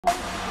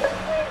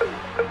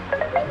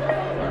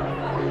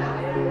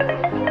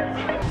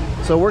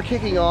So we're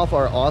kicking off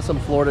our awesome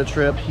Florida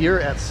trip here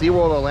at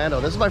SeaWorld Orlando.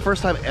 This is my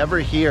first time ever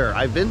here.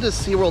 I've been to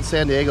SeaWorld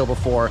San Diego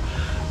before,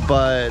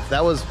 but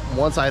that was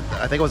once I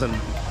think it was in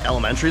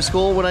elementary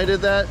school when I did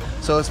that.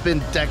 So it's been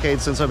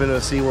decades since I've been to a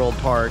SeaWorld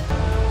park.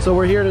 So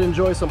we're here to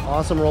enjoy some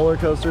awesome roller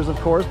coasters, of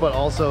course, but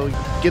also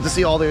get to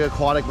see all the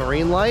aquatic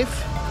marine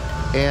life.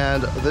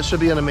 And this should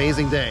be an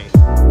amazing day.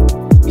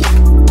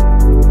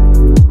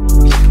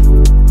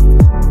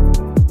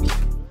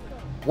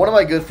 One of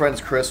my good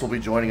friends, Chris, will be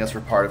joining us for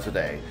part of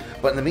today.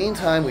 But in the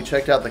meantime, we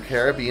checked out the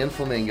Caribbean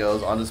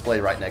flamingos on display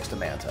right next to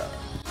Manta.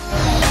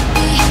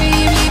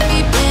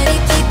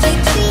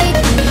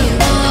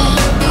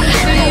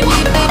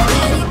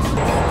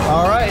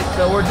 Alright,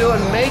 so we're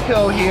doing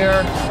Mako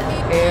here,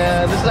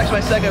 and this is actually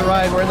my second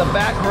ride. We're in the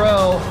back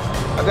row.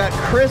 I've got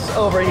Chris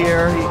over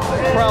here. You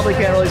probably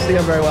can't really see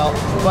him very well,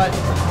 but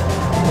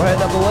we're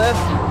heading up the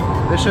lift.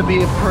 This should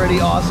be a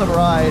pretty awesome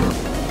ride.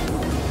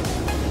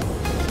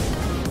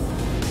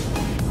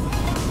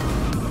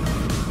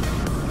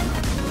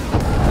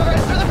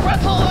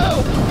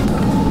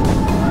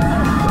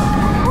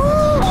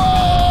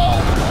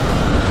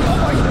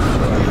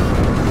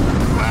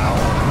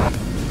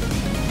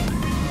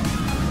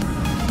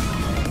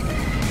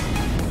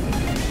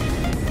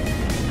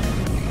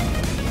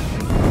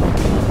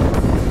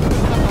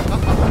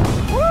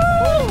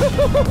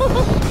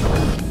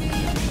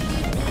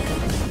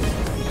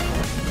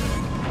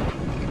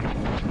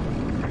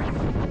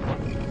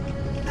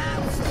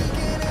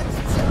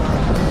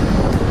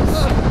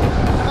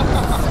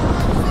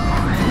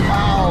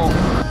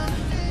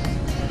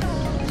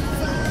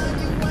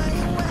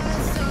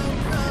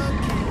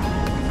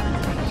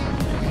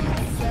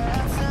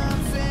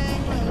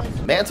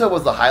 Manta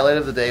was the highlight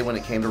of the day when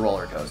it came to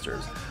roller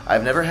coasters.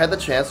 I've never had the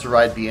chance to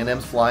ride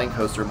B&M's flying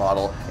coaster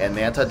model, and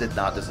Manta did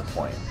not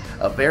disappoint.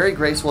 A very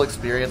graceful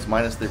experience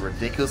minus the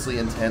ridiculously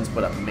intense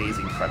but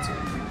amazing pretzel.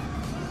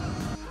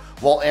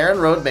 While Aaron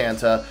rode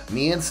Manta,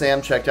 me and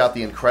Sam checked out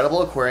the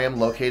incredible aquarium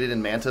located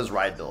in Manta's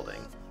ride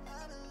building.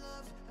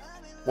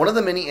 One of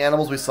the many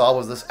animals we saw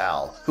was this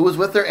owl, who was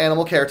with their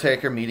animal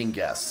caretaker meeting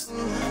guests.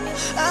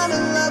 I'm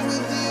in love with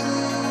you.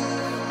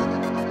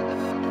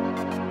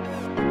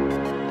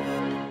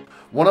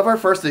 One of our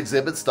first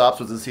exhibit stops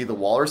was to see the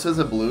walruses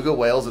and beluga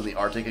whales in the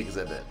Arctic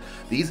exhibit.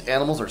 These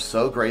animals are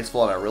so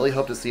graceful, and I really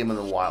hope to see them in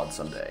the wild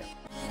someday.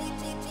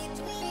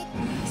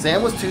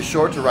 Sam was too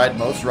short to ride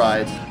most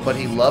rides, but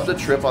he loved a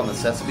trip on the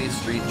Sesame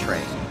Street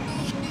train.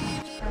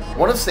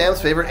 One of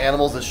Sam's favorite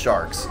animals is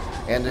sharks,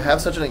 and to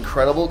have such an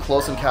incredible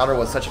close encounter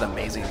was such an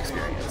amazing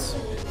experience.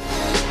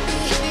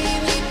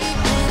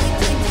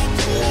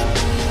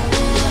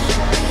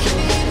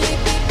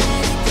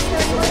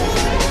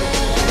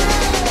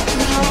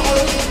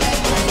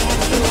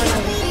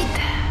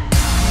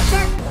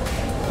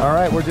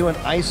 Alright, we're doing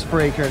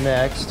Icebreaker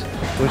next,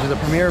 which is a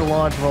premier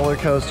launch roller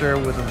coaster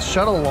with a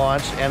shuttle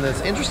launch and this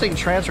interesting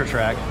transfer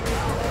track.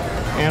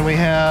 And we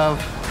have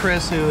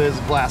Chris, who is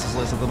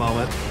glassesless at the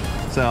moment.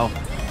 So,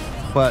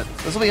 but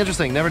this will be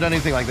interesting. Never done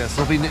anything like this.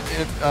 It'll be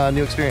a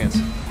new experience.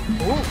 Ooh.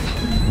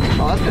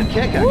 Oh, that's a good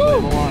kick,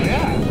 actually.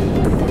 Yeah.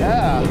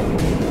 Yeah.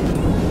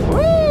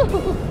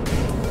 Woo!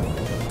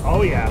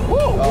 Oh, yeah. Woo!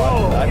 Oh,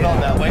 whoa! I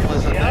felt that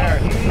weightless up there.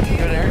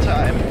 Good air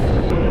time.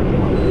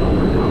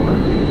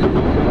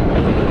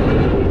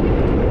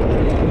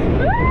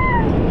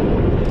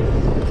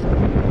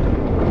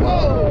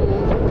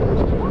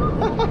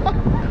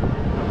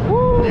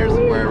 Here's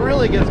where it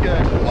really gets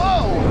good.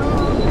 Whoa!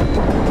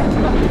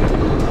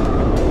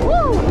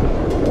 Woo!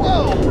 Whoa!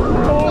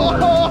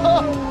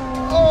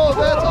 Oh,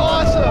 that's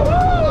awesome!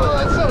 Oh,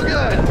 that's so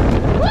good!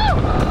 Woo!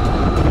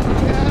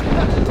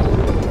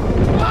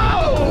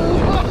 Whoa!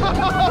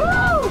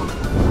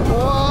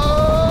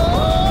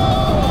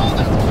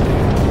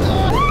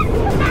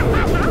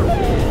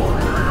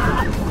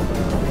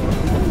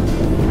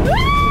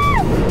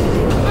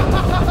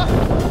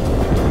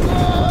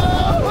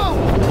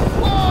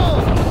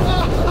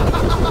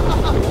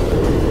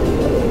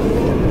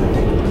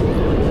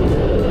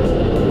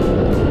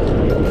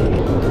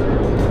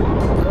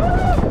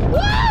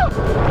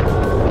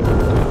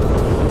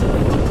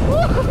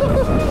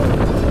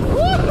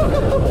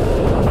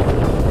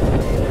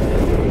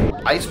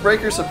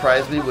 Icebreaker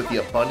surprised me with the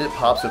abundant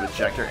pops of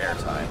ejector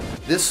airtime.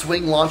 This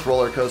swing launch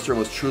roller coaster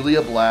was truly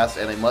a blast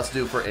and a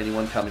must-do for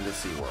anyone coming to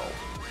SeaWorld.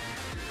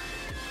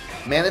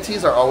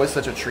 Manatees are always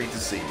such a treat to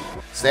see.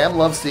 Sam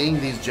loves seeing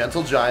these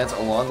gentle giants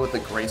along with the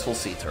graceful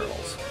sea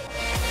turtles.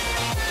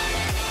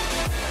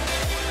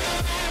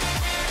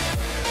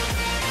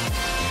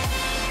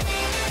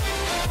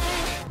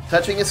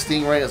 Touching a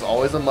stingray is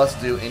always a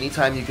must-do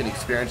anytime you can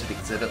experience an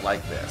exhibit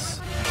like this.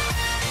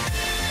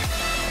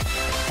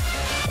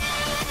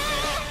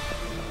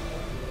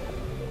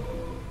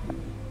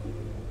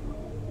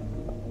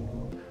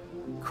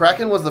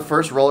 Kraken was the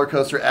first roller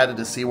coaster added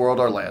to SeaWorld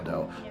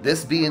Orlando.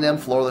 This B&M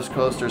floorless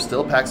coaster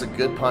still packs a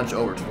good punch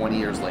over 20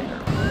 years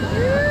later.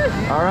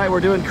 All right, we're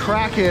doing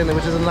Kraken,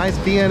 which is a nice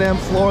B&M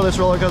floorless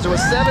roller coaster with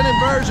 7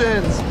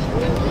 inversions.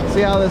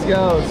 See how this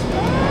goes.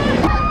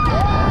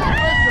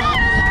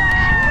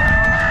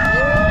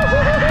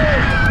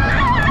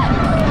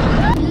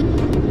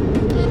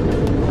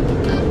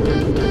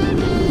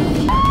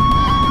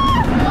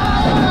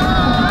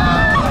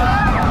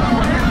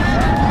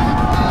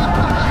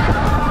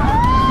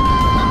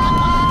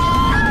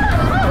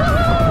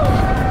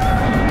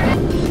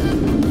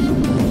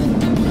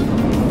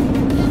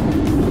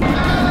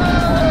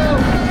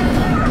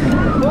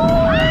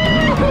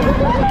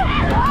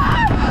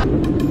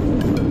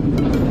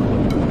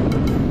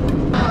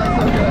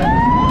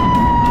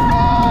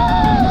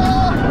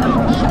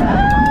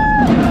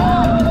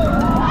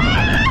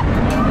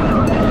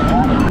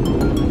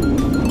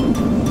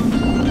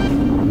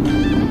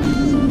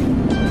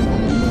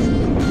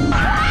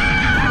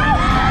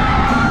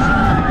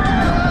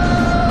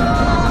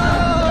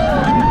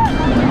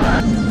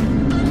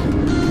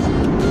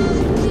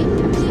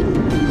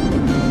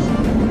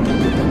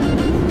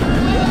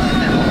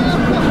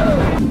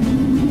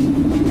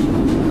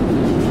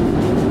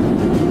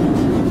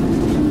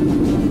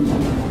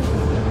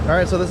 All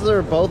right, so this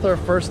is both our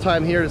first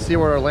time here to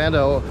SeaWorld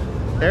Orlando.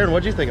 Aaron,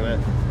 what'd you think of it?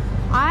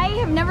 I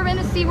have never been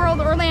to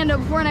SeaWorld Orlando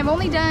before, and I've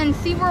only done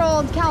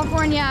SeaWorld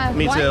California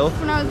once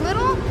when I was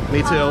little.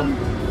 Me too.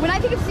 When I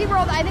think of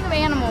SeaWorld, I think of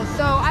animals,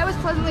 so I was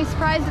pleasantly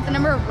surprised at the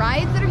number of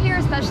rides that are here,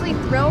 especially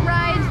thrill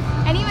rides,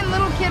 and even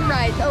little kid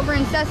rides over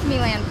in Sesame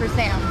Land for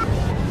Sam.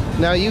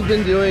 Now, you've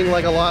been doing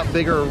like a lot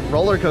bigger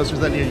roller coasters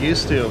than you're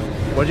used to.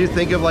 What do you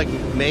think of like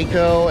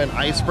Mako and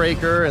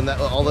Icebreaker and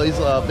all these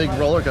big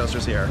roller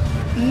coasters here?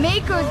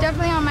 Mako is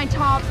definitely on my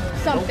top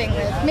something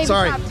list, maybe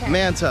Sorry, top 10.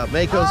 Manta.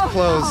 Mako's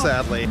closed,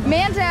 sadly.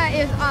 Manta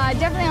is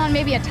definitely on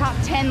maybe a top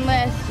 10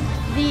 list.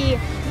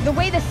 The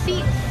way the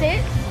seat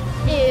sits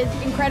is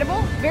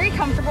incredible, very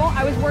comfortable.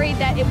 I was worried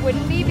that it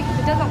wouldn't be because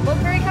it doesn't look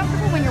very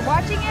comfortable when you're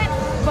watching it,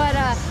 but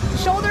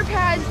shoulder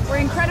pads were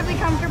incredibly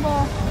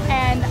comfortable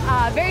and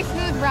very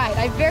smooth ride.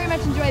 I very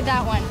much enjoyed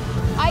that one.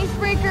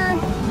 Icebreaker,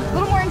 a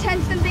little more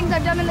intense than things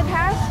I've done in the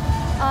past,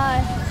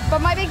 but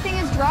my big thing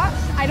is drops.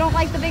 I don't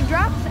like the big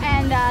drops,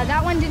 and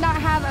that one did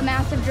not have a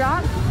massive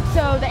drop,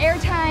 so the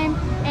airtime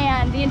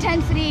and the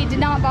intensity did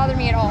not bother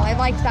me at all. I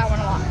liked that one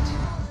a lot.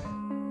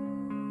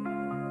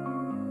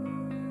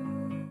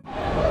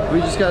 We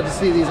just got to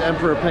see these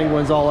emperor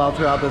penguins all out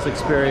throughout this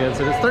experience,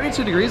 and it's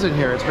 32 degrees in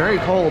here. It's very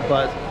cold,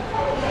 but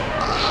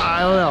I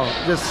don't know.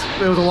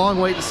 It was a long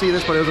wait to see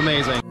this, but it was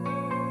amazing.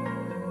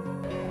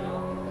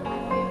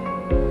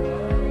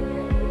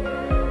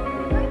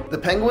 The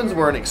penguins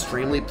were in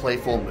extremely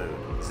playful mood,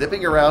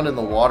 zipping around in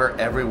the water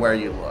everywhere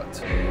you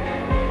looked.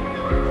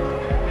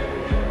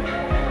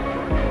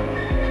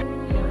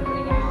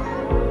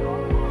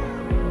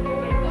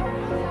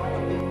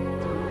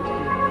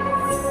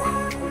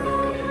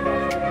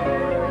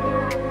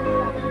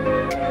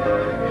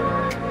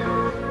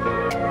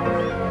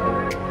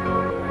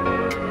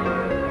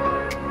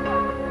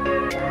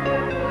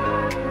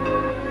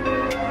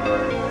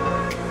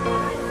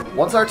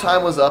 Once our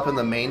time was up in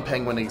the main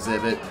penguin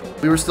exhibit,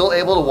 we were still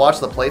able to watch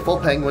the playful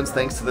penguins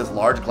thanks to this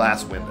large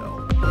glass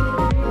window.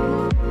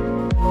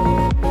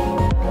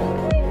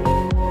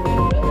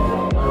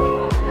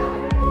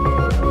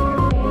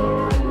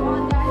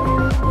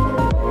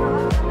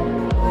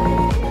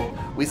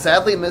 We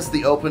sadly missed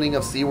the opening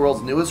of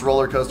SeaWorld's newest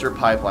roller coaster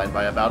pipeline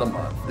by about a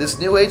month. This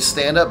new age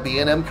stand-up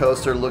B&M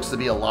coaster looks to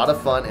be a lot of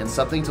fun and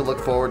something to look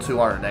forward to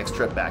on our next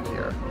trip back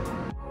here.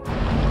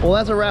 Well,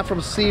 that's a wrap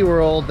from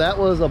SeaWorld. That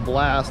was a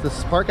blast.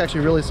 This park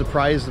actually really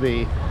surprised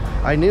me.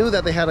 I knew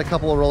that they had a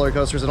couple of roller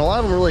coasters and a lot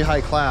of them really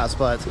high class,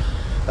 but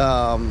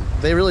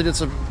they really did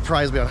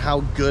surprise me on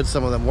how good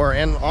some of them were.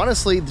 And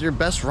honestly, your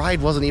best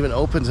ride wasn't even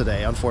open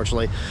today,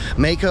 unfortunately.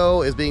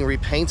 Mako is being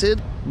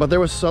repainted, but there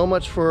was so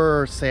much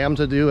for Sam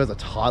to do as a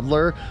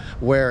toddler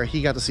where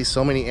he got to see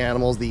so many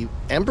animals. The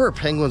emperor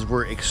penguins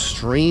were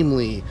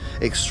extremely,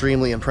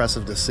 extremely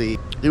impressive to see.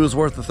 It was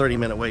worth the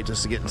 30-minute wait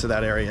just to get into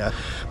that area.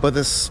 But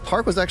this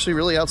park was actually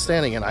really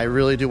outstanding, and I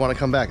really do want to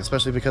come back,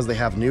 especially because they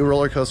have new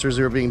roller coasters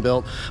that are being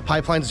built.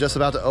 Pipeline's just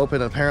about to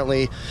open, and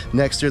apparently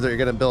next year they're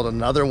going to build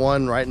another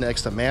one right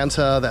next to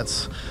Manta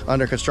that's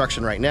under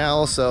construction right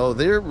now. So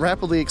they're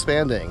rapidly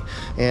expanding,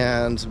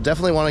 and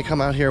definitely want to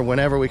come out here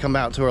whenever we come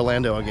out to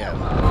Orlando again.